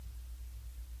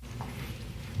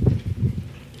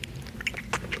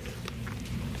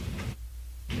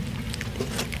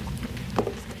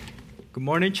Good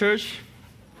morning, church.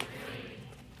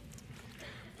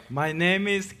 My name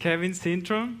is Kevin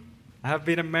Cintron. I have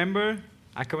been a member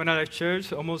at Covenant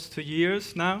Church almost 2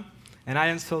 years now, and I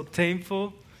am so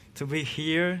thankful to be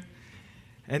here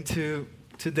and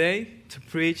today to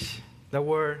preach the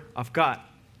Word of God.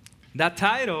 The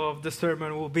title of the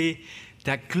sermon will be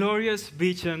The Glorious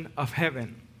Vision of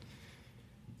Heaven.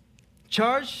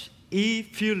 Charles E.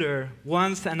 Fuller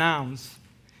once announced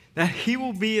that he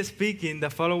will be speaking the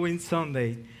following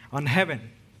Sunday on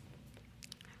heaven.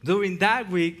 During that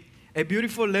week, a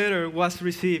beautiful letter was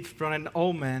received from an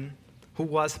old man who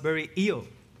was very ill.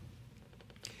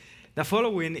 The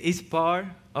following is part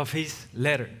of his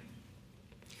letter.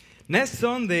 Next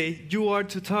Sunday, you are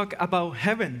to talk about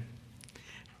heaven.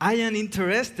 I am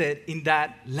interested in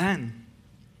that land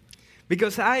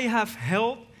because I have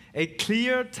held a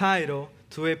clear title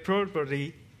to a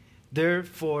property there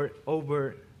for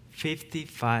over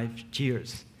 55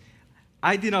 years.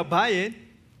 I did not buy it.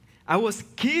 It was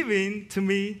given to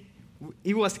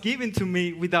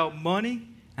me without money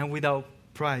and without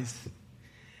price.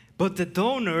 But the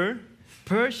donor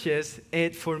purchased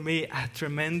it for me at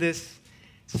tremendous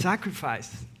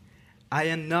sacrifice. I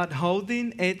am not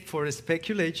holding it for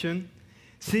speculation,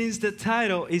 since the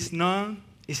title is not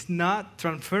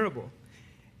transferable.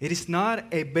 It is not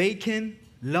a vacant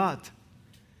lot.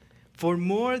 For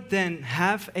more than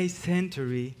half a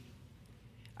century,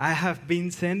 I have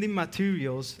been sending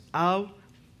materials out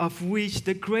of which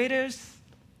the greatest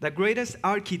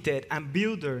architect and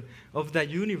builder of the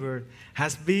universe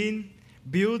has been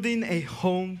building a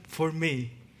home for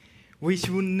me, which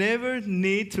will never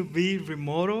need to be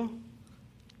remodeled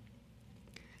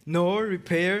nor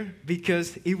repaired,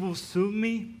 because it will suit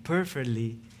me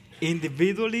perfectly,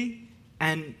 individually,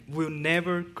 and will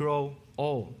never grow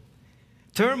old.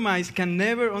 Termites can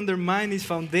never undermine its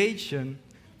foundation,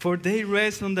 for they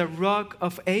rest on the rock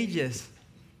of ages.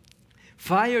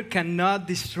 Fire cannot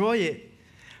destroy it.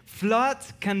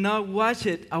 Floods cannot wash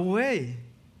it away.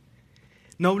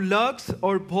 No locks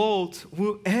or bolts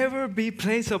will ever be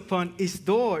placed upon its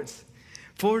doors,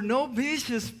 for no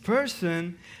vicious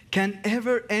person can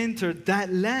ever enter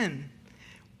that land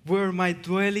where my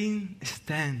dwelling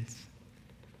stands.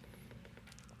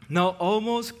 Now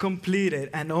almost completed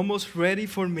and almost ready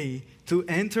for me to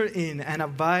enter in and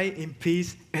abide in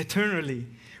peace eternally,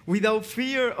 without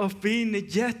fear of being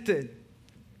ejected.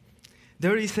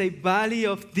 There is a valley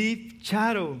of deep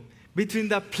shadow between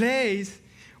the place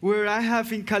where I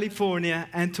have in California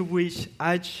and to which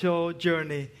I shall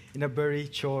journey in a very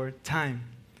short time.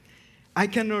 I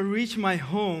cannot reach my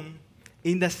home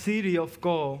in the city of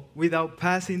God without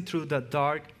passing through the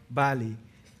dark valley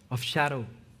of shadow.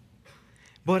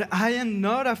 But I am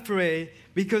not afraid,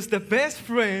 because the best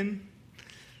friend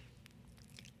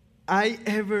I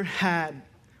ever had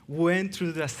went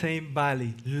through the same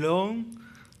valley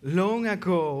long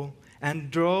ago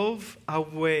and drove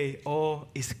away all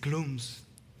its glooms.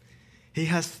 He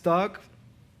has stuck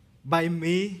by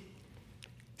me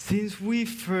since we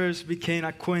first became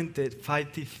acquainted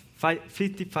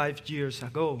 55 years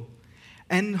ago,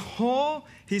 and hold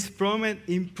his promise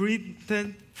in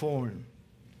printed form,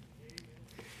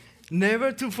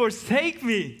 never to forsake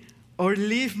me or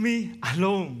leave me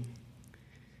alone.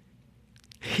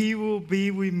 He will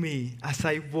be with me as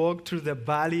I walk through the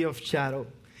valley of shadow,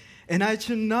 and I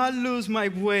shall not lose my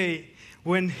way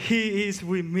when he is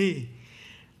with me.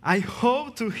 I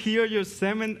hope to hear your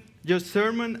sermon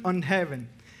on heaven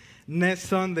next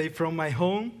Sunday from my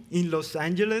home in Los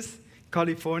Angeles,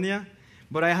 California,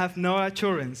 but I have no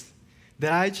assurance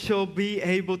that I shall be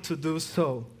able to do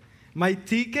so. My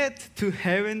ticket to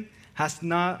heaven has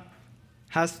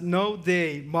no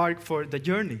day marked for the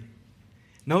journey,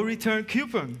 no return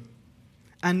coupon,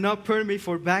 and no permit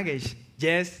for baggage.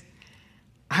 Yes,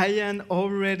 I am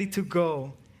all ready to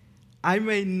go. I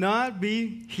may not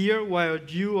be here while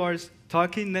you are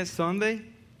talking next Sunday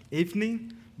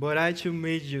evening, but I shall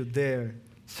meet you there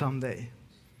someday.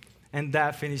 And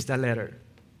that finished the letter.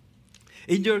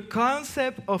 In your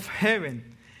concept of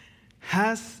heaven,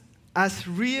 as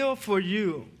real for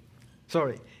you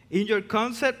as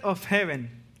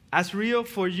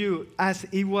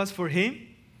it was for him?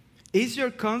 Is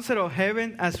your concept of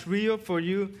heaven as real for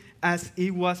you as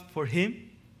it was for him?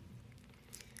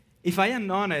 If I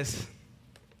am honest,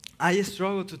 I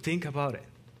struggle to think about it.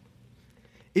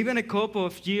 Even a couple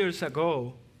of years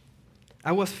ago,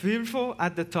 I was fearful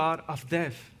at the thought of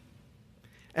death.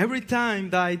 Every time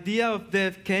the idea of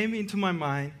death came into my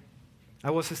mind,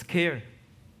 I was scared.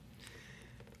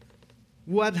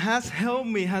 What has helped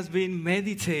me has been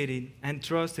meditating and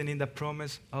trusting in the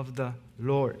promise of the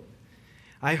Lord.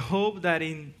 I hope that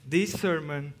in this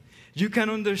sermon, you can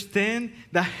understand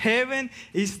that heaven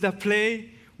is the place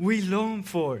we long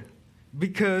for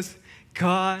because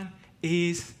God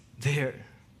is there.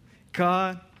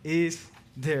 God is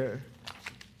there.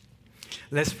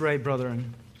 Let's pray,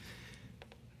 brethren.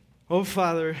 Oh,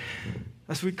 Father,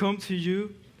 as we come to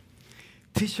you,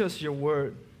 teach us your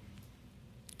word.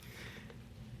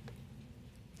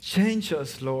 Change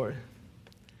us, Lord.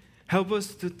 Help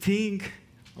us to think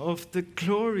of the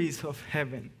glories of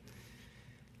heaven.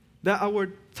 That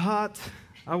our thought,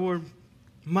 our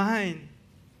mind,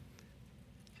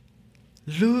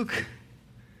 look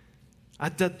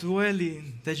at the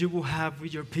dwelling that you will have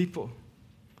with your people.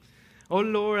 Oh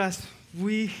Lord, as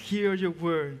we hear your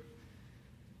word,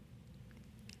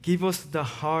 give us the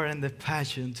heart and the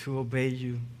passion to obey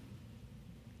you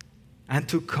and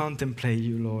to contemplate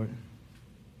you, Lord.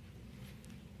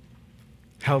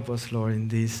 Help us, Lord, in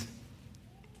this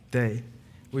day.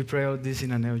 We pray all this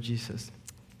in the name of Jesus.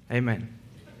 Amen.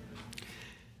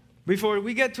 Before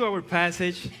we get to our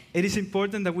passage, it is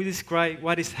important that we describe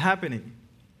what is happening.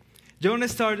 John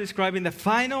started describing the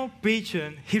final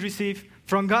vision he received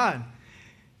from God.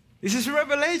 This is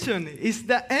Revelation. It's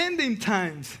the ending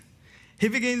times. He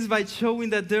begins by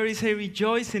showing that there is a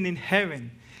rejoicing in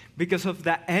heaven because of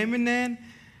the imminent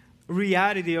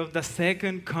reality of the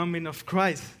second coming of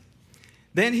Christ.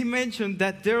 Then he mentioned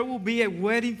that there will be a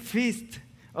wedding feast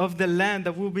of the Lamb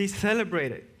that will be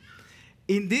celebrated.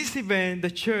 In this event,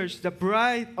 the church, the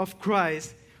bride of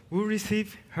Christ, will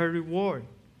receive her reward.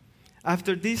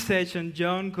 After this section,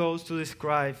 John goes to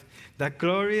describe the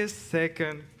glorious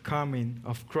second coming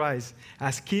of Christ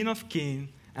as King of Kings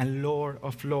and Lord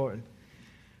of Lords.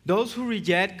 Those who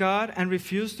reject God and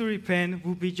refuse to repent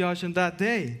will be judged on that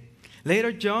day.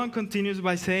 Later, John continues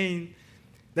by saying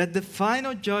that the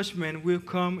final judgment will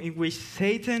come in which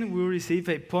Satan will receive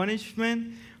a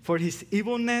punishment for his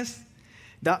evilness,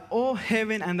 that all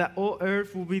heaven and that all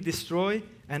earth will be destroyed,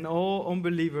 and all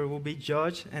unbelievers will be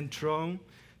judged and thrown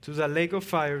to the lake of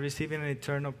fire, receiving an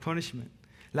eternal punishment.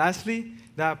 Lastly,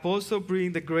 the apostle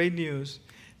brings the great news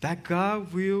that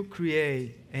God will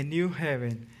create a new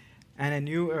heaven and a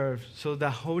new earth so the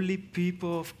holy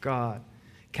people of God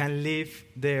can live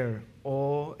there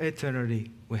all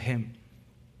eternity with him.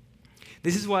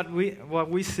 This is what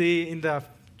we see in the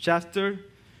chapter,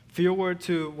 forward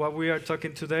to what we are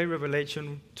talking today,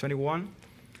 Revelation 21.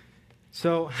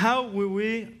 So how will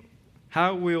we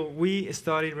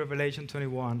study Revelation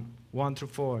 21, 1 through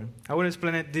 4? I will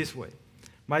explain it this way.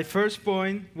 My first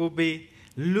point will be,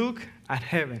 look at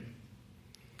heaven.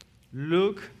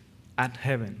 Look at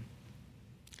heaven.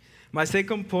 My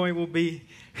second point will be,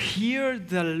 hear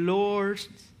the Lord's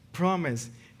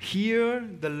promise. Hear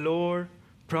the Lord's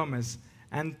promise.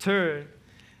 And third,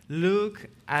 look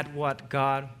at what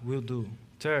God will do.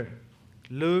 Third,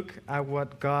 look at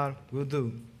what God will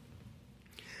do.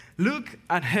 Look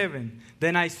at heaven.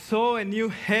 Then I saw a new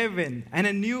heaven and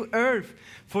a new earth.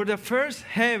 For the first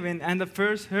heaven and the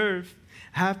first earth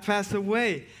have passed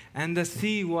away, and the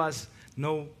sea was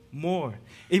no more.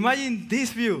 Imagine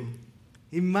this view.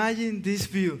 Imagine this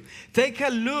view. Take a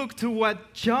look to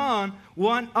what John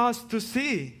wants us to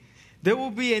see. There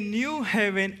will be a new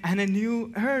heaven and a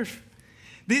new earth.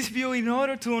 This view, in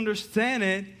order to understand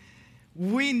it,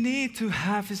 we need to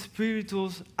have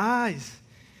spiritual eyes.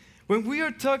 When we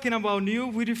are talking about new,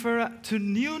 we refer to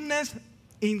newness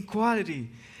in quality.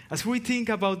 As we think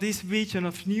about this vision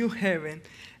of new heaven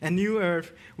and new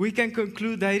earth, we can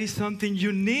conclude that it is something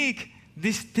unique,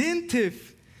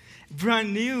 distinctive,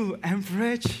 brand new, and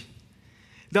fresh.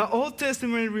 The Old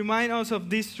Testament reminds us of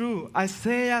this truth.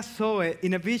 Isaiah saw it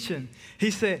in a vision.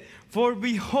 He said, "For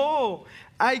behold,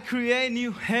 I create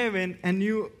new heaven and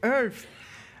new earth,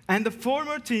 and the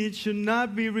former things should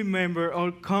not be remembered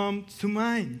or come to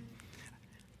mind."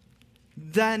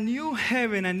 The new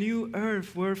heaven and new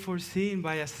earth were foreseen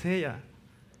by Isaiah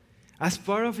as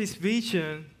part of his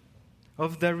vision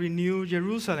of the renewed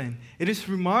Jerusalem. It is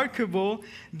remarkable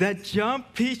that John's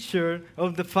picture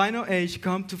of the final age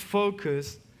come to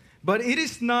focus, but it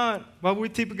is not what we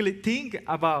typically think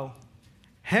about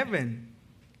heaven.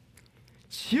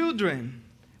 Children,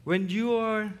 when you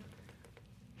are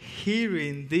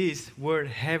hearing this word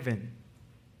heaven,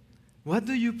 what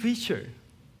do you picture?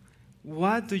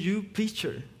 What do you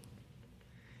picture?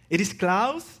 It is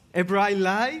clouds, a bright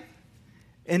light,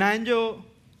 an angel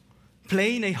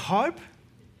playing a harp.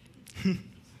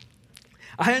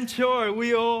 I am sure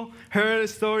we all heard a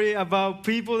story about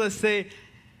people that say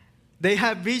they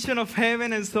have vision of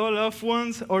heaven and saw loved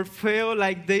ones or felt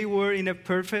like they were in a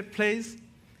perfect place.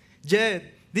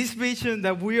 Yet, this vision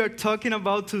that we are talking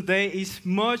about today is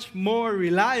much more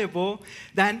reliable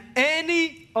than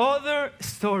any other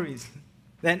stories.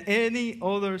 Than any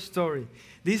other story.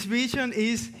 This vision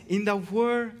is in the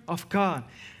Word of God.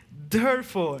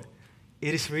 Therefore,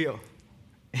 it is real.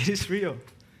 It is real.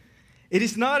 It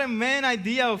is not a man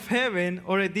idea of heaven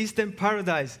or a distant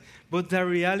paradise, but the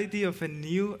reality of a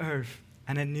new earth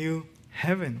and a new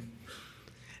heaven.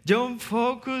 John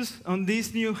focused on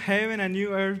this new heaven and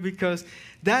new earth because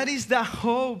that is the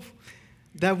hope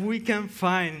that we can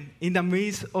find in the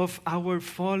midst of our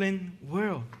fallen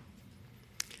world.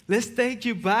 Let's take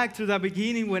you back to the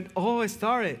beginning when all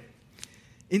started.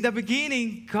 In the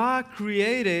beginning, God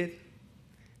created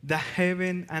the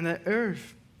heaven and the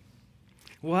earth.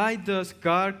 Why does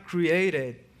God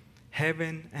create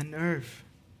heaven and earth?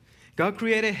 God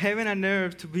created heaven and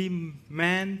earth to be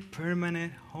man's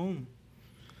permanent home.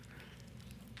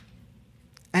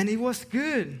 And it was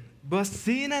good, but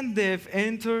sin and death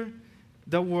entered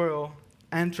the world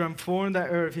and transformed the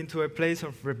earth into a place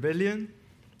of rebellion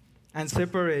and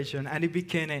separation, and it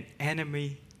became an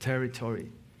enemy territory.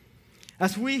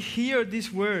 As we hear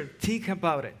this word, think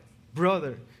about it.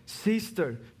 Brother,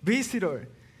 sister, visitor,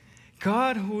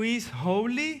 God who is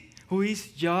holy, who is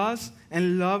just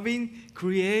and loving,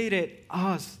 created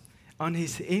us on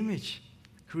His image.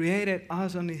 Created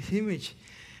us on His image.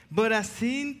 But as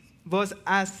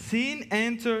sin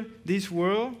entered this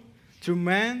world through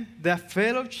man, the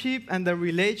fellowship and the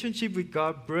relationship with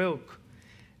God broke,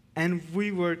 and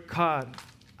we were cut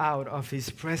out of His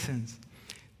presence.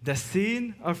 The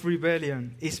sin of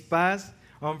rebellion is passed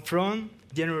on from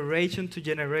generation to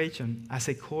generation as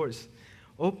a curse.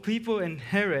 All people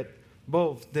inherit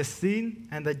both the sin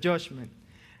and the judgment.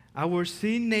 Our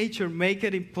sin nature makes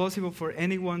it impossible for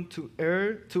anyone to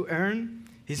earn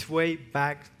his way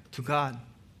back to God.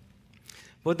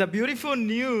 But the beautiful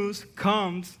news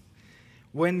comes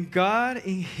when God,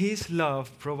 in His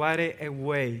love, provided a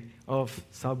way of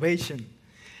salvation.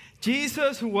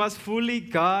 Jesus, who was fully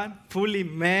God, fully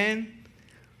man,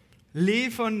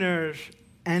 lived on earth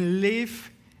and lived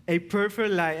a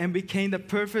perfect life and became the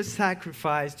perfect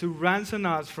sacrifice to ransom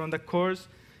us from the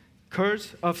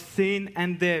curse of sin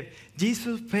and death.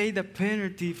 Jesus paid the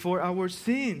penalty for our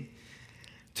sin.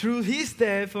 Through His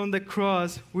death on the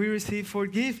cross, we receive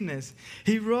forgiveness.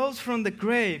 He rose from the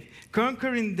grave,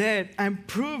 conquering death and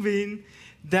proving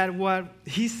that what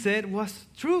He said was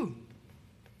true.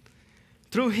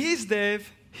 Through His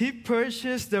death, He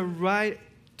purchased the right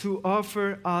to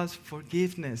offer us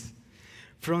forgiveness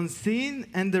from sin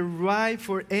and the right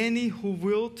for any who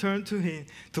will turn to Him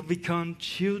to become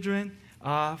children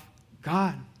of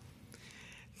God.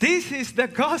 This is the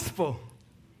gospel.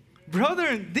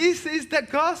 Brethren, this is the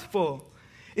gospel.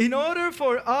 In order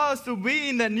for us to be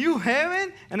in the new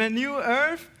heaven and a new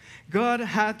earth, God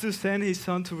had to send His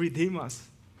Son to redeem us.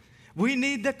 We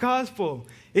need the gospel.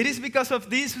 It is because of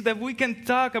this that we can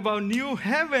talk about new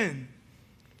heaven.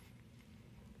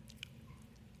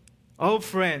 Oh,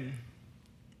 friend,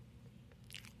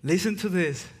 listen to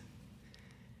this.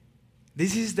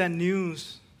 This is the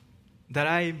news that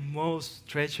I most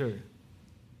treasure.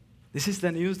 This is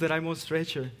the news that I most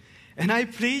treasure. And I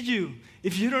plead you,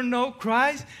 if you don't know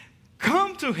Christ,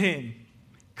 come to Him.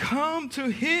 Come to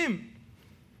Him.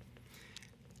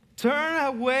 Turn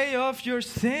away of your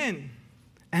sin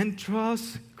and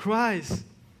trust Christ.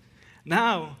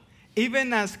 Now,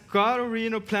 even as God's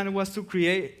original plan was to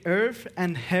create earth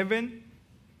and heaven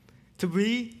to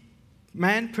be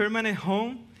man's permanent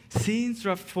home, sin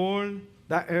transformed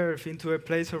the earth into a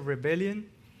place of rebellion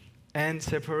and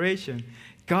separation.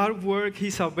 God worked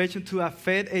His salvation to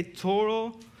effect a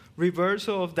total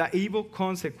reversal of the evil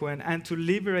consequence and to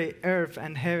liberate earth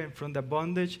and heaven from the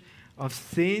bondage of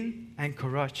sin and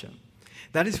corruption.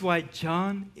 That is why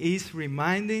John is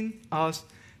reminding us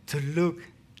to look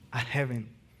at heaven.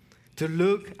 To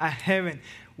look at heaven.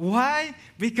 Why?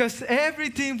 Because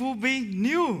everything will be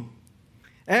new.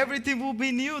 Everything will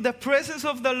be new. The presence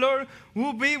of the Lord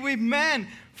will be with man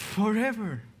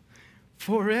forever.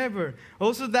 Forever.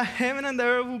 Also, the heaven and the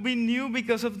earth will be new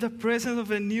because of the presence of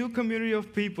a new community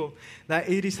of people, that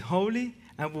it is holy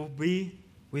and will be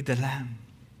with the Lamb.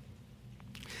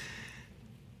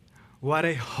 What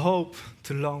a hope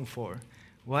to long for.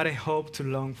 What a hope to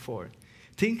long for.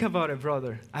 Think about it,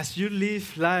 brother. As you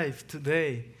live life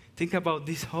today, think about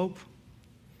this hope.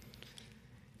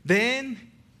 Then,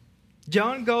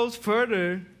 John goes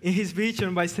further in his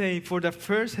vision by saying, for the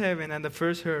first heaven and the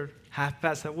first earth have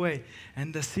passed away,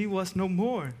 and the sea was no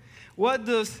more. What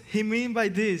does he mean by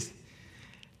this?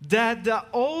 That the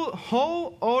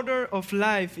whole order of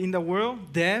life in the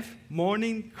world, death,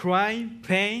 mourning, crying,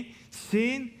 pain,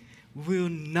 sin, will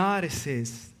not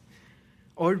exist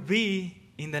or be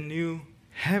in the new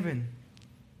heaven.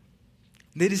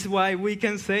 This is why we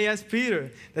can say as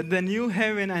Peter that the new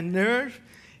heaven and earth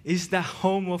is the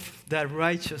home of the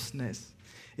righteousness.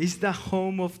 It's the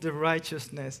home of the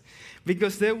righteousness.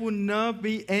 Because there will not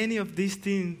be any of these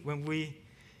things when we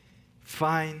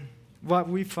find what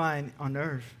we find on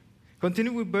earth.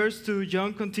 Continue with verse 2.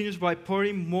 John continues by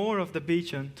pouring more of the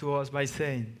vision to us by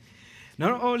saying,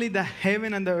 not only the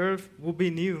heaven and the earth will be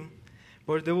new,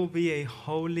 but there will be a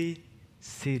holy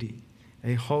city.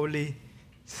 A holy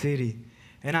city.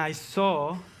 And I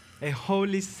saw a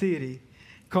holy city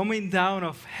coming down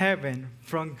of heaven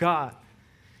from God,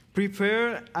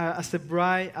 prepared as a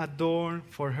bride adorned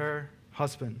for her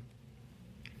husband.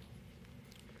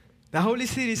 The holy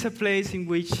city is a place in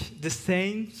which the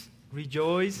saints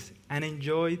rejoice and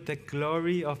enjoy the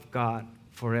glory of God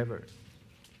forever.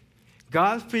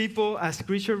 God's people, as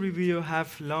Scripture reveals,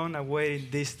 have long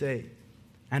awaited this day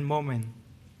and moment.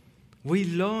 We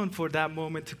long for that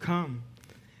moment to come.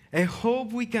 A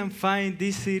hope we can find in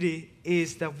this city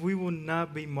is that we will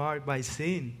not be marked by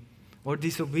sin or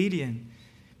disobedience,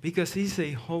 because it's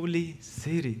a holy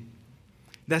city.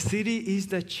 The city is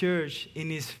the church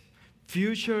in its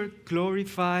future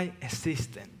glorified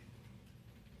existence.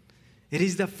 It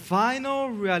is the final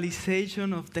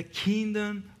realization of the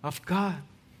kingdom of God.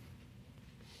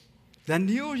 The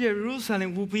new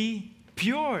Jerusalem will be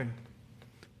pure,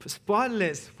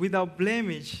 spotless, without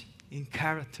blemish in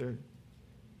character.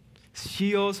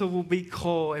 She also will be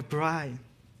called a bride.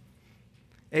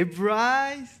 A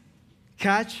bride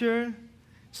captures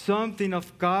something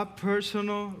of God's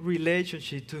personal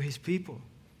relationship to his people,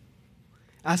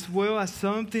 as well as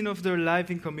something of their life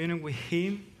in communion with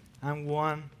him and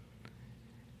one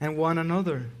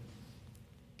another.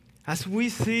 As we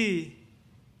see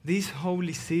this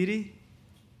holy city,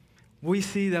 we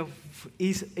see that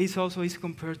it also is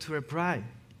compared to a bride.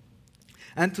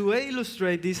 And to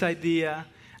illustrate this idea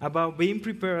about being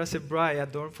prepared as a bride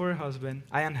adorned for her husband,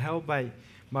 I am helped by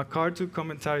MacArthur's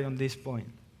commentary on this point.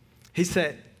 He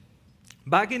said,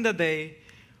 back in the day,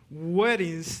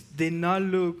 weddings did not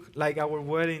look like our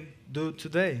wedding do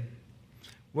today.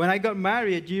 When I got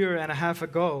married a year and a half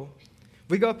ago,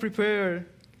 we got prepared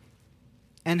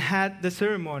and had the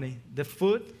ceremony, the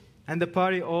food, and the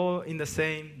party all in the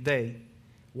same day.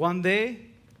 One day,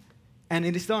 and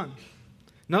it is done.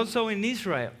 Not so in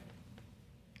Israel.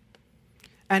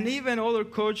 And even other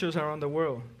cultures around the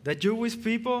world. The Jewish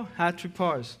people had 3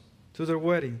 parts to their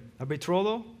wedding: a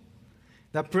betrothal,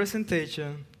 the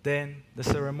presentation, then the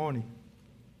ceremony.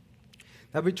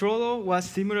 The betrothal was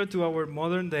similar to our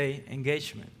modern day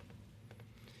engagement.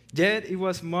 Yet it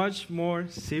was much more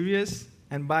serious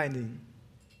and binding.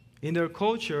 In their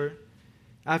culture,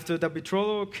 after the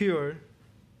betrothal occurred,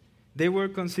 they were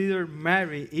considered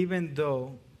married even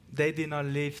though they did not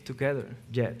live together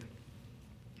yet.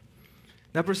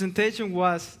 The presentation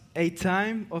was a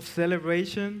time of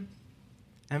celebration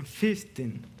and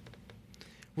feasting,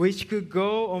 which could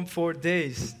go on for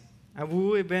days and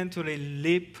will eventually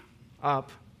leap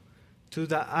up to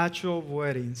the actual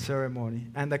wedding ceremony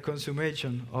and the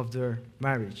consummation of their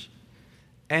marriage.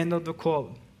 End of the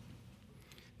quote.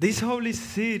 This holy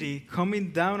city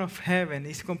coming down of heaven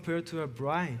is compared to a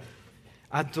bride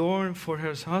adorned for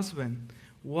her husband.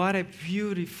 What a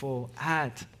beautiful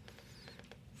act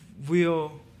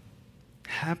will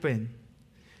happen.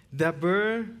 The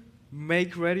verb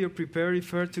make ready or prepare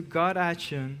refer to God's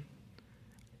action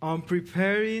on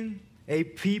preparing a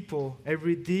people, a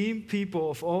redeemed people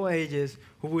of all ages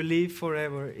who will live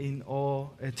forever in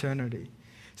all eternity.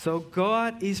 So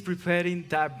God is preparing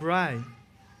that bride.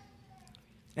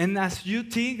 And as you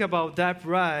think about that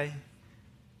bride,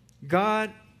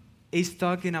 God is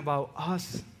talking about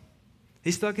us.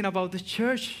 He's talking about the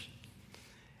church.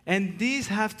 And these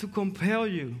have to compel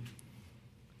you.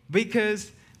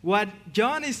 Because what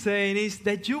John is saying is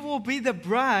that you will be the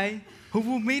bride who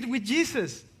will meet with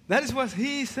Jesus. That is what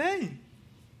he is saying.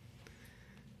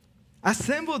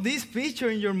 Assemble this picture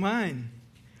in your mind.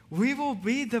 We will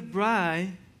be the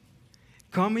bride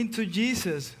coming to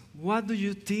Jesus. What do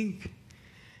you think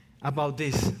about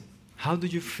this? How do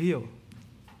you feel?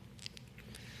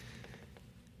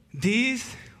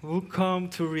 This will come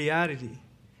to reality.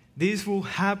 This will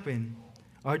happen.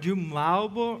 Are you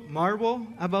marvel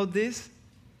about this?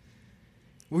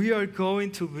 We are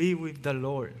going to be with the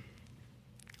Lord.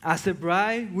 As a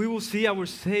bride, we will see our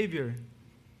Savior.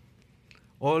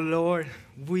 Oh Lord,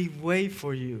 we wait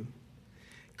for you.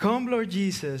 Come, Lord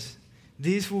Jesus.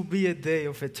 This will be a day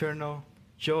of eternal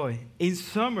joy. In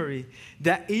summary,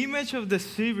 the image of the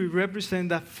city represents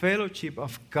the fellowship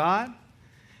of God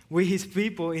with his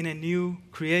people in a new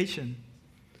creation.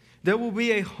 There will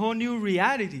be a whole new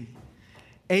reality,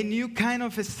 a new kind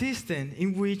of existence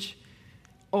in which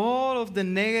all of the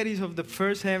negatives of the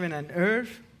first heaven and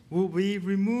earth will be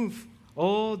removed.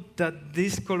 All that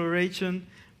discoloration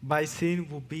by sin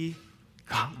will be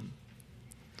gone.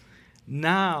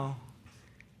 Now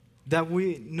that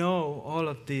we know all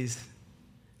of this,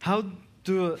 how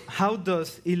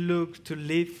does it look to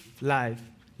live life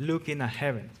looking at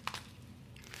heaven?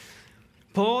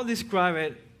 Paul described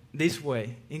it this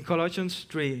way in Colossians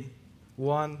 3,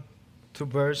 1 to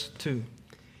verse 2.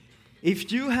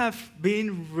 If you have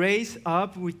been raised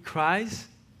up with Christ,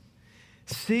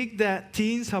 seek the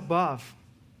things above,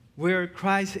 where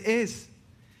Christ is,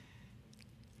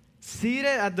 seated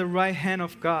at the right hand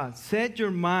of God. Set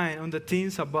your mind on the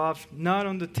things above, not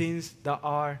on the things that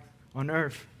are on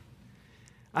earth.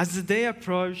 As the day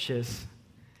approaches,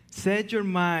 set your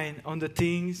mind on the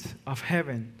things of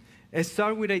heaven. And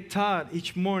start with a thought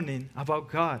each morning about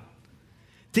God.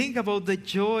 Think about the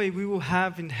joy we will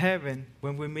have in heaven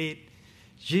when we meet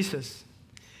Jesus.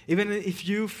 Even if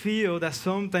you feel that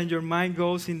sometimes your mind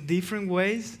goes in different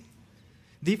ways,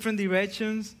 different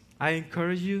directions, I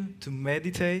encourage you to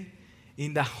meditate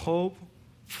in the hope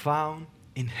found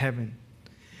in heaven.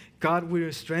 God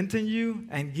will strengthen you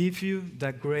and give you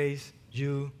the grace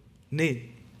you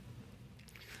need.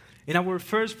 In our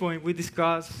first point, we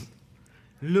discussed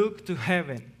look to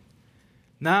heaven.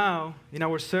 Now, in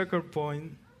our second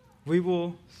point, we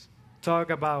will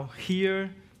talk about hear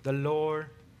the Lord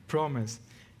promise.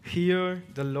 Hear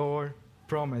the Lord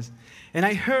promise. And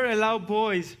I heard a loud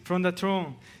voice from the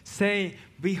throne saying,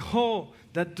 behold,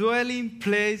 the dwelling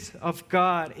place of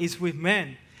God is with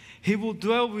men. He will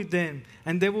dwell with them,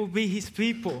 and they will be his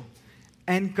people.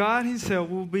 And God himself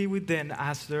will be with them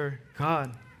as their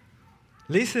God.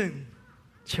 Listen,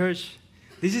 church,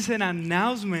 this is an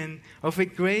announcement of a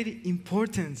great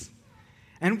importance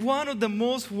and one of the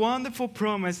most wonderful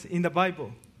promises in the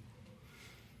Bible.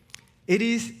 It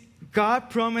is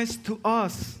God promised to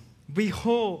us,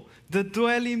 behold, the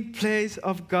dwelling place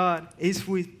of God is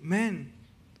with men.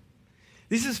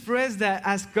 This expresses that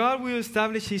as God will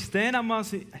establish his tent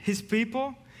amongst his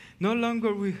people, no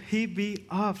longer will he be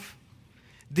off,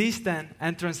 distant,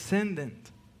 and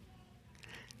transcendent.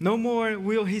 No more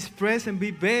will his presence be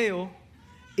veiled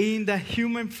in the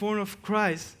human form of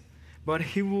Christ, but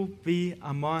he will be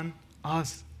among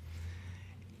us.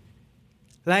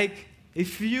 Like,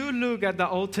 if you look at the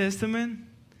Old Testament,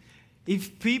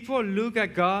 if people look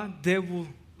at God, they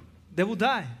will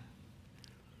die.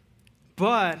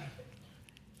 But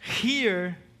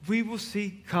here, we will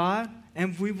see God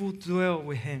and we will dwell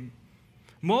with him.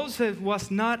 Moses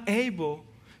was not able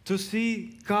to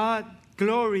see God's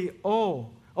glory,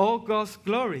 all God's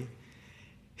glory.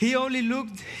 He only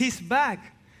looked his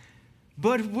back.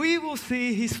 But we will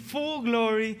see his full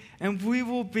glory, and we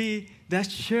will be the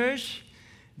church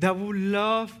that will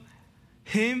love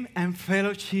him and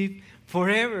fellowship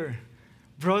forever.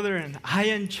 Brethren, I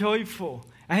am joyful.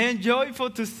 I am joyful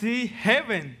to see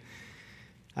heaven.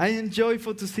 I am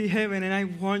joyful to see heaven, and I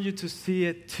want you to see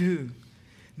it too.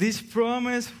 This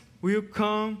promise will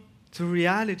come to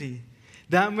reality.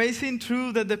 The amazing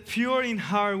truth that the pure in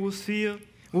heart will see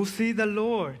the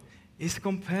Lord is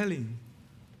compelling.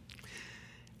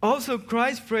 Also,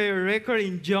 Christ's prayer record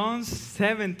in John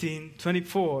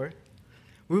 17:24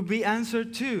 will be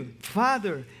answered too.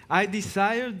 Father, I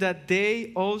desire that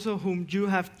they also whom you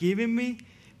have given me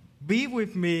be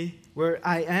with me where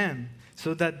I am,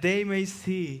 so that they may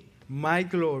see my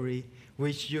glory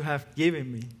which you have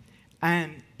given me.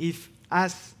 And if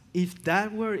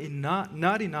that were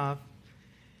not enough,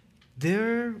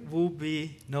 there will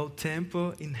be no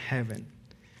temple in heaven,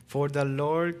 for the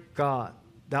Lord God,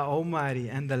 the Almighty,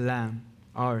 and the Lamb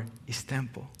are his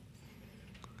temple.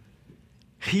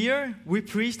 Here, we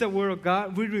preach the Word of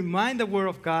God, we remind the Word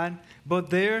of God, but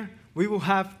there we will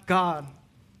have God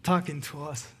talking to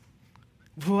us.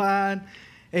 What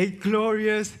a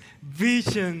glorious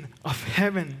vision of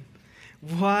heaven.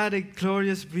 What a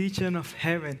glorious vision of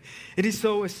heaven. It is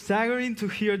so staggering to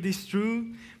hear this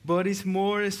truth, but it's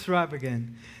more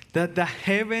extravagant that the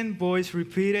heaven voice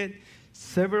repeated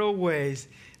several ways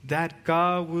that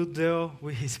God will deal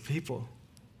with his people.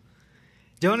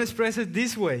 John expresses it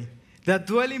this way: the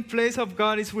dwelling place of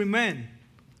God is with men.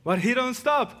 But he don't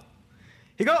stop.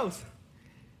 He goes.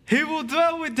 He will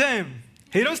dwell with them.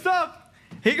 He don't stop.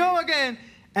 He go again.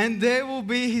 And they will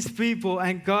be his people,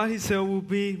 and God himself will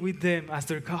be with them as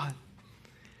their God.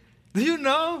 Do you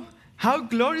know how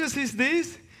glorious is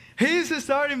this? He is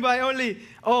starting by only,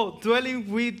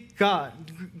 dwelling with God.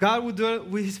 God will dwell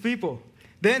with his people.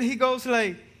 Then he goes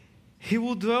like, He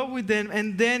will dwell with them.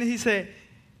 And then he said,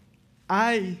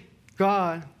 I,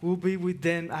 God, will be with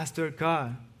them as their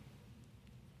God.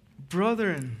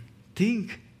 Brethren,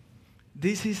 think.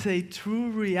 This is a true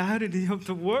reality of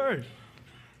the word.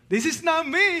 This is not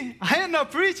me. I am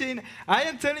not preaching. I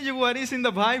am telling you what is in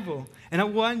the Bible. And I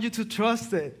want you to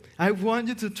trust it. I want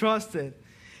you to trust it.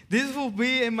 This will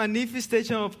be a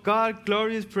manifestation of God's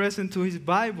glorious presence to his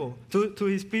Bible, to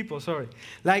his people,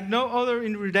 like no other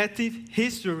in redemptive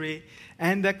history,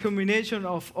 and the combination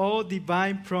of all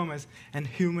divine promise and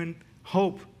human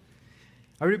hope.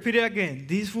 I repeat it again.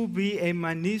 This will be a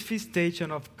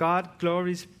manifestation of God's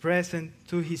glorious presence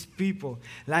to his people,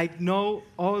 like no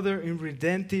other in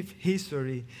redemptive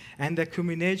history, and the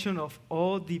combination of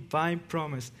all divine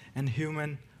promise and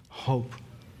human hope.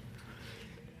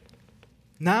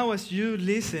 Now, as you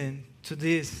listen to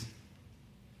this,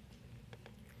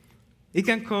 it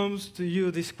can come to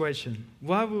you this question: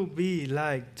 what will it be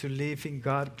like to live in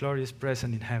God's glorious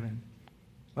presence in heaven?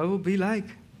 What will it be like?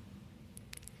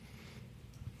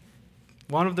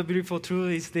 One of the beautiful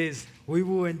truths is this: we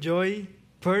will enjoy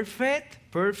perfect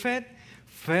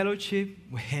fellowship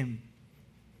with him.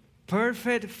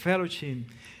 Perfect fellowship.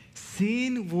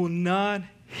 Sin will not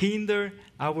hinder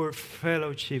our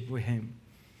fellowship with him.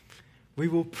 We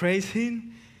will praise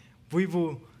him. We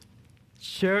will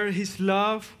share his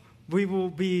love. We will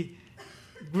be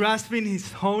grasping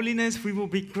his holiness. We will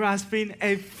be grasping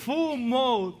a full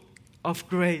mode of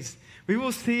grace. We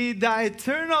will see the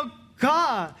eternal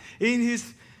God in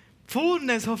his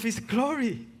fullness of his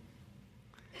glory.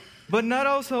 But not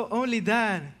also only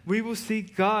that, we will see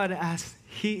God as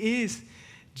he is.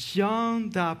 John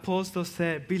the Apostle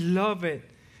said, "Beloved,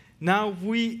 now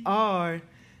we are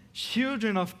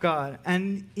children of God,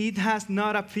 and it has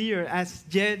not appeared as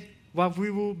yet what we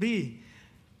will be.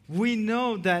 We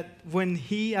know that when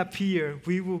he appears,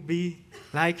 we will be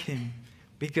like him,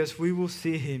 because we will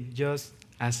see him just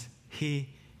as he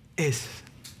is."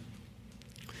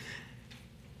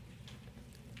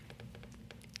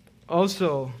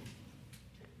 Also,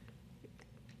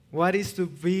 what is to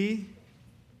be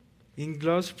in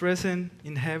glorious presence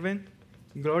in heaven?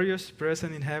 Glorious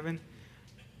presence in heaven.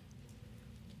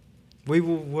 We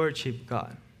will worship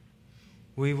God.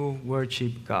 We will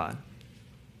worship God.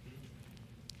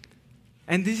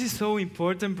 And this is so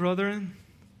important, brethren,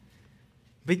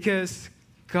 because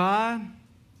God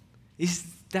is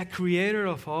the creator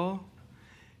of all.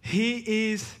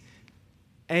 He is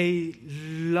a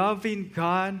loving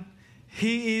God.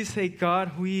 He is a God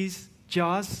who is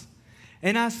just.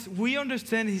 And as we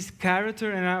understand his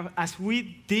character and as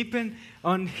we deepen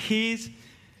on his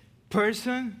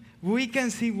person, we can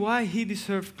see why he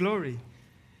deserves glory.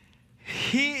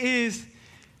 He is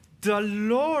the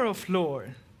Lord of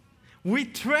Lords. We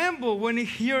tremble when we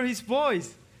hear his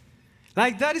voice.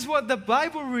 Like that is what the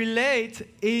Bible relates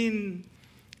in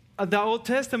the Old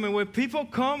Testament. When people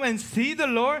come and see the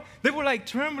Lord, they were like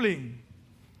trembling.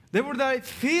 They were like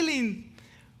feeling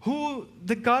who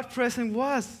the God present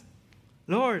was.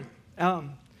 Lord,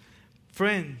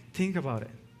 friend, think about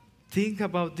it. Think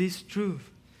about this truth.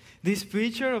 This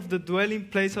picture of the dwelling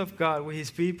place of God with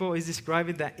his people is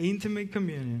describing the intimate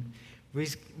communion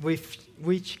with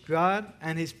which God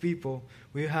and his people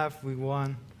will have with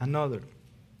one another.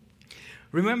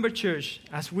 Remember, church,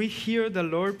 as we hear the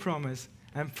Lord promise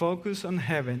and focus on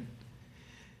heaven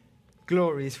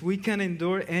glories, we can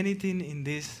endure anything in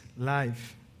this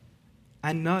life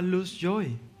and not lose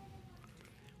joy.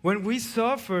 When we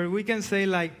suffer, we can say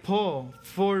like Paul,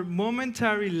 for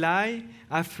momentary light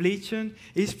affliction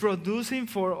is producing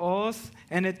for us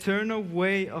an eternal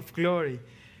way of glory,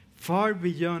 far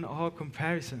beyond all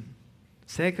comparison.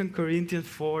 2 Corinthians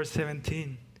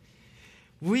 4:17.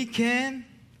 We can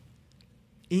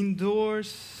endure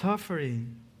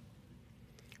suffering.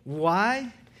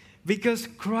 Why? Because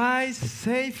Christ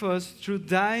saved us through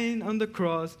dying on the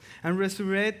cross and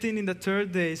resurrecting in the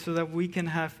third day so that we can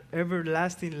have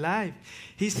everlasting life.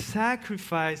 His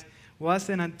sacrifice was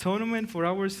an atonement for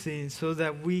our sins so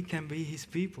that we can be his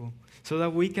people, so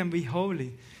that we can be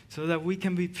holy, so that we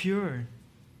can be pure.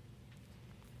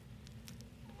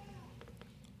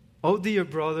 Oh, dear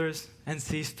brothers and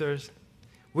sisters,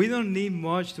 we don't need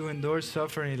much to endure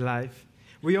suffering in life.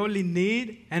 We only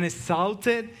need an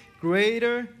exalted,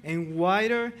 greater and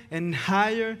wider and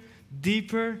higher,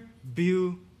 deeper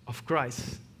view of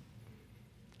Christ.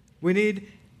 We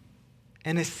need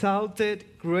an exalted,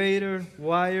 greater,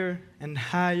 wider and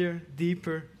higher,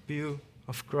 deeper view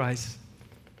of Christ.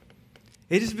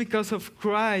 It is because of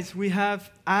Christ we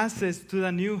have access to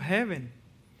the new heaven.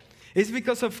 It's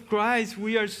because of Christ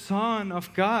we are sons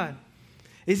of God.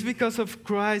 It's because of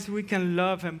Christ we can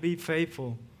love and be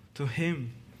faithful to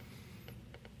Him.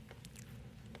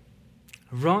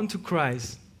 Run to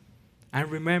Christ and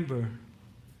remember,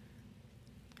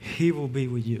 He will be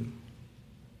with you.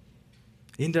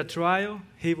 In the trial,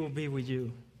 He will be with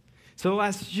you. So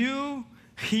as you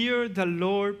hear the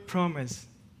Lord promise,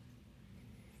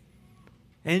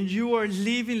 and you are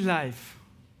living life,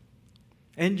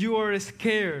 and you are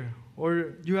scared,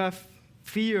 or you have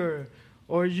fear,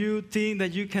 or you think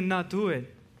that you cannot do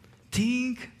it,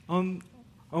 think on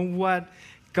what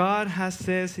God has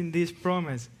said in this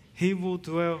promise. He will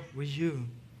dwell with you.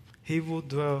 He will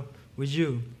dwell with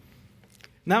you.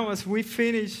 Now, as we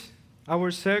finish our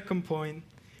second point,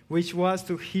 which was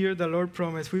to hear the Lord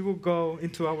promise, we will go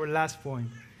into our last point.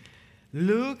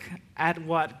 Look at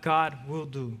what God will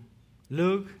do.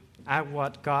 Look at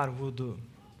what God will do.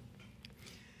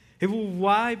 He will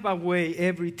wipe away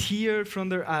every tear from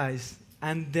their eyes,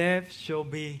 and death shall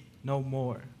be no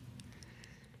more.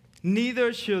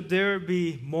 Neither shall there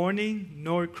be mourning,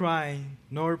 nor crying,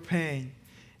 nor pain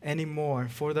anymore,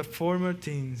 for the former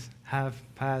things have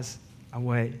passed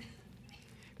away.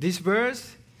 This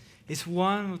verse is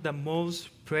one of the most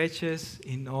precious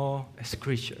in all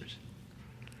scriptures.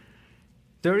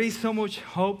 There is so much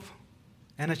hope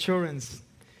and assurance.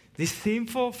 This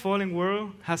sinful, fallen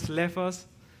world has left us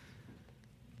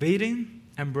beaten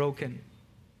and broken.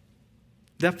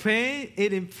 The pain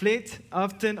it inflicts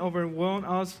often overwhelms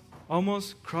us,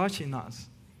 almost crushing us.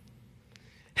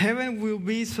 Heaven will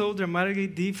be so dramatically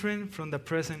different from the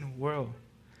present world.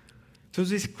 To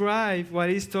describe what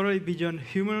is totally beyond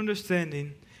human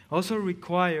understanding also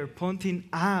requires pointing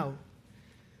out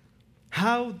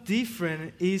how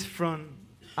different it is from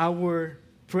our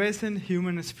present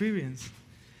human experience.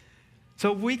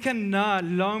 So we cannot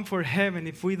long for heaven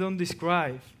if we don't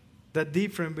describe the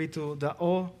difference between the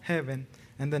old heaven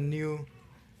and the new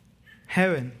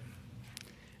heaven.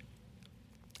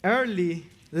 Earthly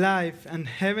life and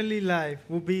heavenly life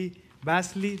will be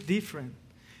vastly different.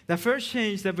 The first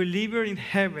change the believer in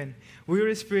heaven will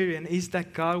experience is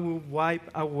that God will wipe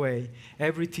away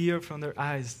every tear from their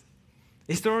eyes.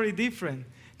 It's totally different.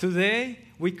 Today,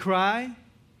 we cry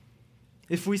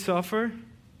if we suffer,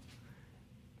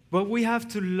 but we have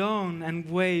to long and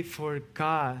wait for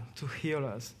God to heal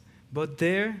us. But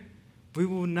there, we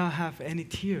will not have any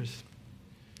tears.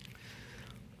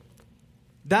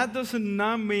 That does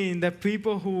not mean that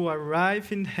people who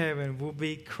arrive in heaven will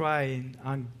be crying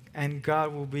and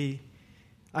God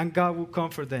will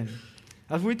comfort them.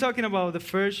 As we're talking about the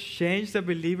first change the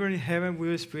believer in heaven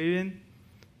will experience,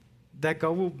 that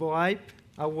God will wipe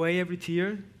away every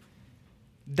tear,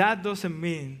 that doesn't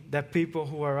mean that people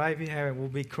who arrive in heaven will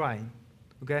be crying.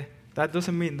 Okay? That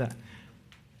doesn't mean that.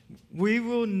 We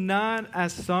will not,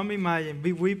 as some imagine,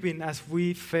 be weeping as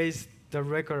we face the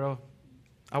record of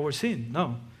our sin.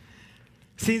 No.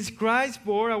 Since Christ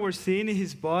bore our sin in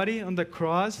His body on the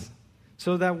cross,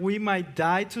 so that we might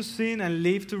die to sin and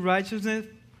live to righteousness,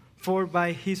 for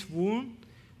by His wound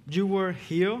you were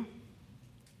healed.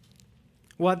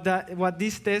 What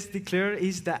this text declares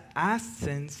is the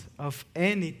absence of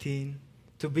anything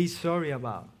to be sorry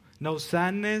about. No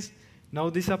sadness,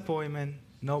 no disappointment,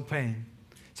 no pain.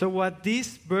 So what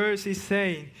this verse is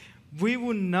saying, we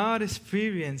will not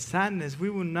experience sadness, we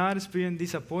will not experience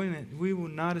disappointment, we will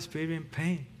not experience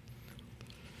pain.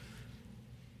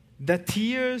 The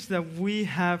tears that we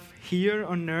have here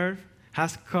on earth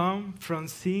has come from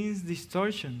sin's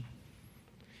distortion.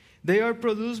 They are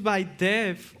produced by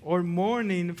death or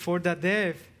mourning for the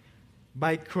death,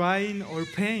 by crying or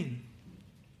pain.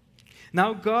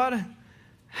 Now God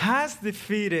has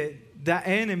defeated the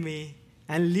enemy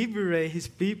and liberated His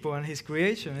people and His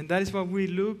creation, and that is what we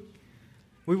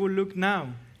will look now.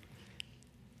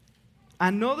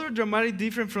 Another dramatic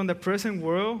difference from the present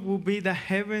world will be that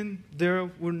heaven there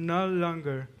will no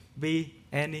longer be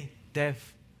any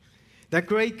death. The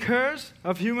great curse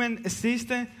of human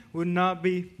existence will not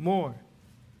be more.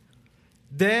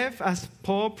 Death, as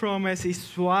Paul promised, is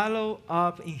swallowed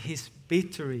up in His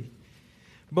victory.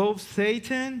 Both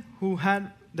Satan, who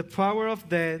had the power of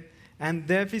death, and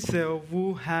death itself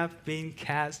will have been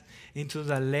cast into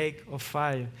the lake of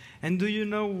fire. And do you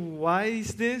know why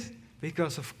is this?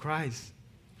 Because of Christ.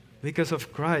 Because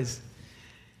of Christ.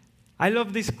 I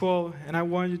love this quote, and I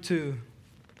want you to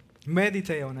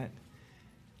meditate on it.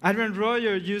 Adrian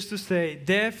Roger used to say,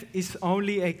 death is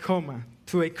only a comma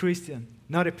to a Christian,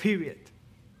 not a period.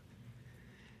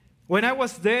 When I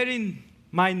was dating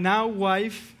my now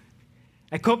wife,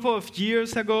 a couple of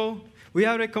years ago, we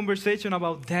had a conversation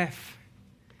about death.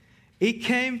 It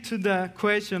came to the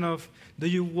question of, do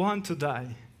you want to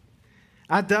die?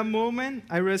 At that moment,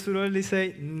 I resolutely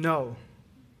said, no.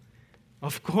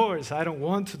 Of course, I don't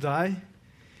want to die.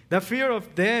 The fear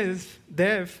of death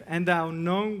and the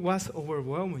unknown was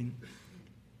overwhelming.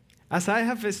 As I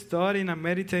have studied and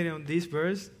meditated on this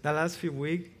verse the last few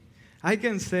weeks, I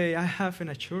can say I have an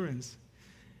assurance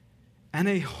and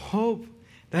a hope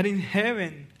that in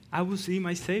heaven I will see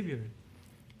my Savior.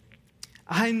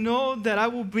 I know that I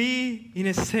will be in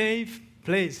a safe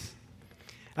place.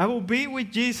 I will be with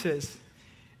Jesus.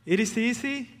 It is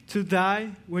easy to die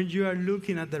when you are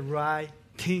looking at the right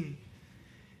thing.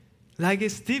 Like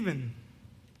Stephen.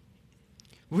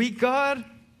 We get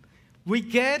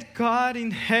God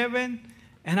in heaven,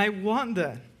 and I want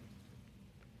that.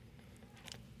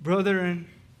 Brethren,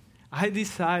 I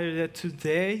desire that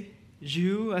today,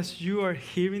 as you are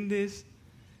hearing this,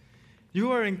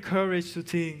 you are encouraged to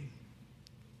think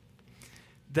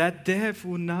that death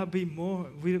will not be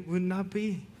will not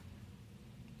be.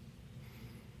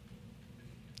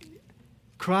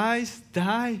 Christ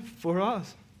died for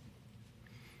us.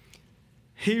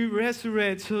 He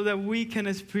resurrected so that we can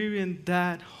experience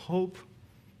that hope,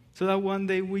 so that one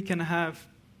day we can have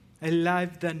a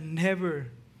life that never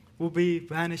will be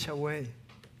vanished away.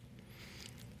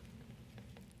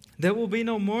 There will be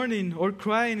no mourning or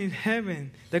crying in heaven.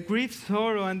 The grief,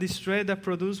 sorrow, and distress that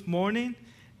produce mourning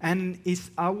and is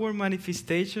our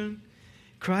manifestation,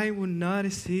 crying will not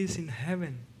exist in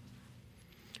heaven.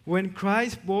 When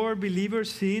Christ bore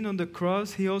believers' sin on the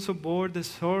cross, he also bore the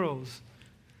sorrows.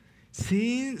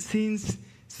 Since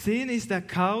sin is the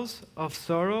cause of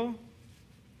sorrow,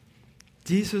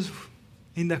 Jesus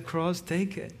in the cross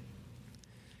take it.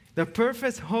 The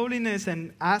perfect holiness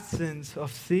and absence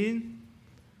of sin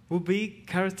will be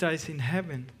characterized in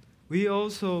heaven. We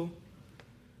also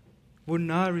will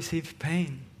not receive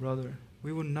pain, brother.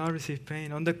 We will not receive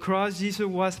pain. On the cross, Jesus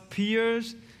was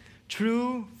pierced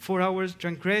through for our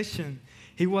transgression.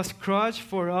 He was crushed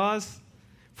for us,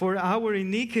 for our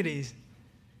iniquities.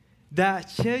 The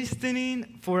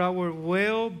chastening for our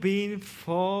well-being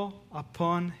fall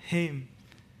upon him.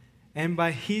 And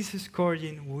by his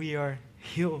scourging, we are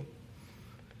healed.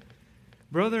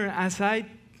 Brother, as I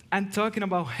am talking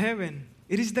about heaven,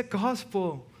 it is the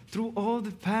gospel through all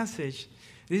the passage.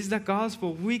 It is the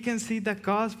gospel. We can see the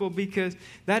gospel because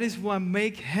that is what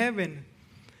makes heaven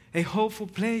a hopeful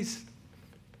place.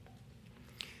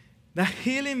 The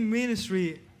healing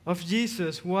ministry of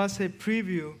Jesus was a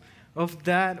preview of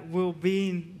that will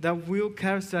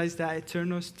characterize the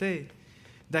eternal state.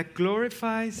 That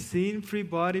glorified, sin-free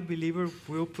body believer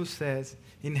will possess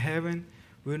in heaven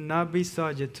will not be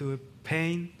subject to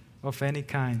pain of any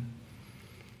kind.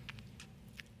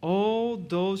 All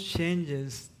those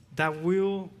changes that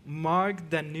will mark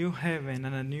the new heaven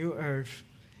and a new earth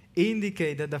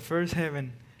indicate that the first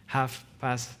heaven have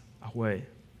passed away.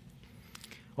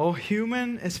 All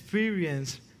human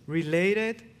experience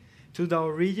related to the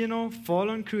original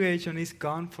fallen creation is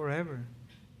gone forever.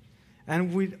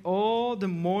 And with all the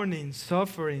mourning,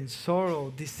 suffering,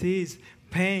 sorrow, disease,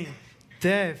 pain,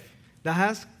 death that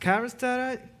has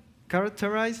characterized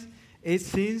it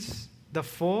since the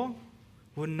fall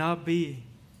would not be.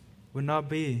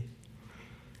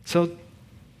 So,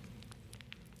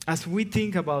 as we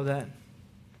think about that,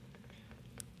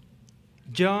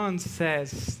 John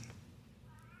says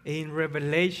in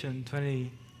Revelation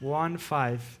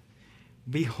 21:5,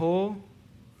 "Behold,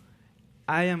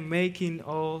 I am making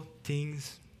all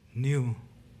things new."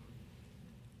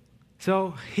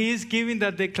 So he's giving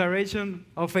that declaration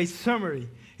of a summary.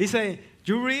 He's saying,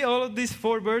 you read all of these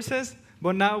 4 verses,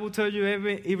 but now I will tell you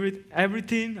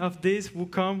everything of this will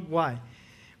come. Why?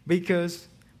 Because,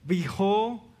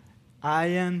 behold, I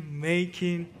am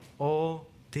making all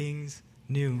things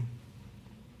new.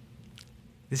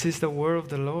 This is the word of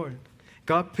the Lord.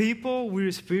 God people will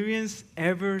experience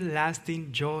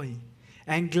everlasting joy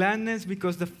and gladness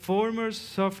because the former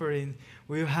suffering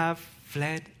will have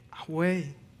fled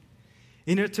away.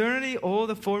 In eternity, all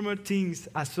the former things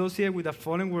associated with the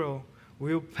fallen world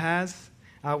will pass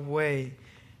away,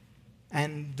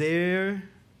 and there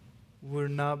will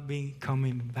not be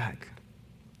coming back.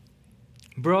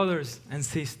 Brothers and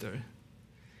sisters,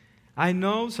 I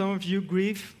know some of you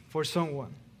grieve for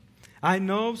someone. I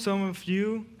know some of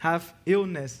you have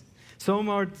illness. Some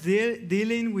are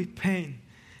dealing with pain.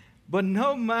 But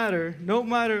no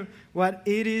matter what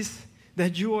it is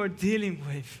that you are dealing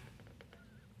with,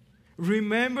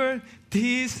 remember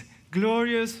this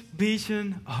glorious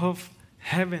vision of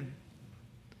heaven.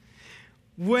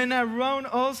 When around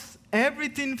us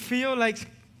everything feels like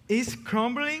it's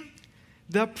crumbling,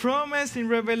 the promise in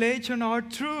Revelation are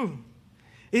true.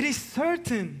 It is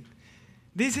certain.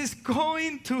 This is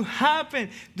going to happen.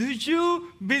 Do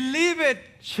you believe it,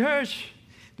 church?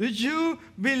 Do you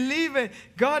believe it?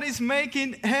 God is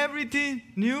making everything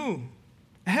new.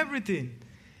 Everything.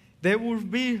 There will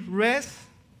be rest,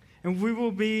 and we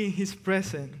will be in His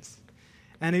presence.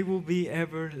 And it will be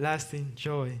everlasting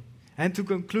joy. And to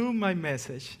conclude my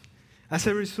message, as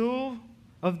a result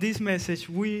of this message,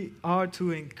 we are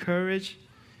encouraged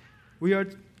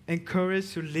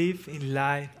to live in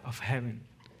light of heaven.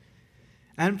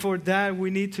 And for that, we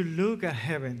need to look at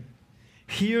heaven,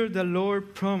 hear the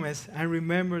Lord promise, and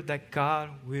remember that God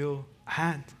will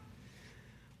add.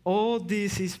 All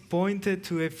this is pointed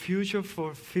to a future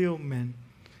fulfillment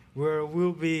where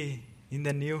we'll be in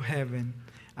the new heaven,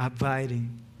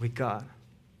 abiding with God.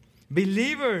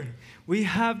 Believer, we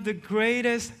have the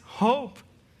greatest hope.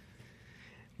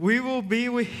 We will be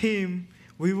with Him.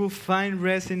 We will find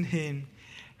rest in Him.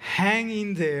 Hang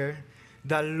in there.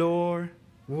 The Lord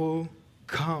will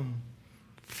come.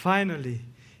 Finally,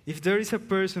 if there is a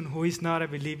person who is not a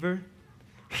believer,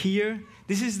 here,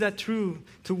 this is the truth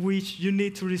to which you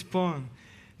need to respond.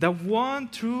 The one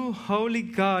true holy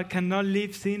God cannot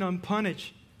leave sin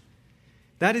unpunished.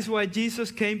 That is why Jesus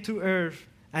came to earth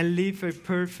and lived a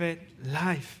perfect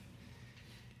life.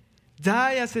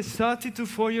 Die as a substitute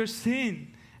for your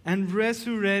sin and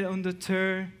resurrect on the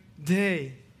third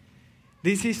day.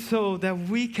 This is so that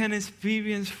we can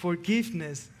experience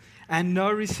forgiveness and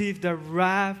not receive the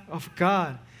wrath of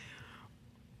God.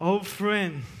 Oh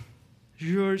friend,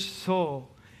 your soul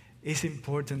is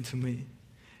important to me.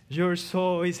 Your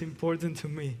soul is important to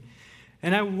me.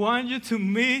 And I want you to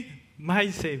meet my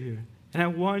Savior. And I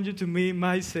want you to meet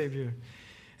my Savior.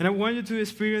 And I want you to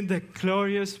experience the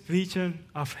glorious vision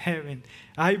of heaven.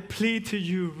 I plead to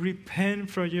you, repent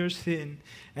from your sin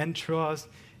and trust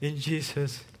in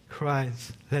Jesus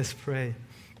Christ. Let's pray.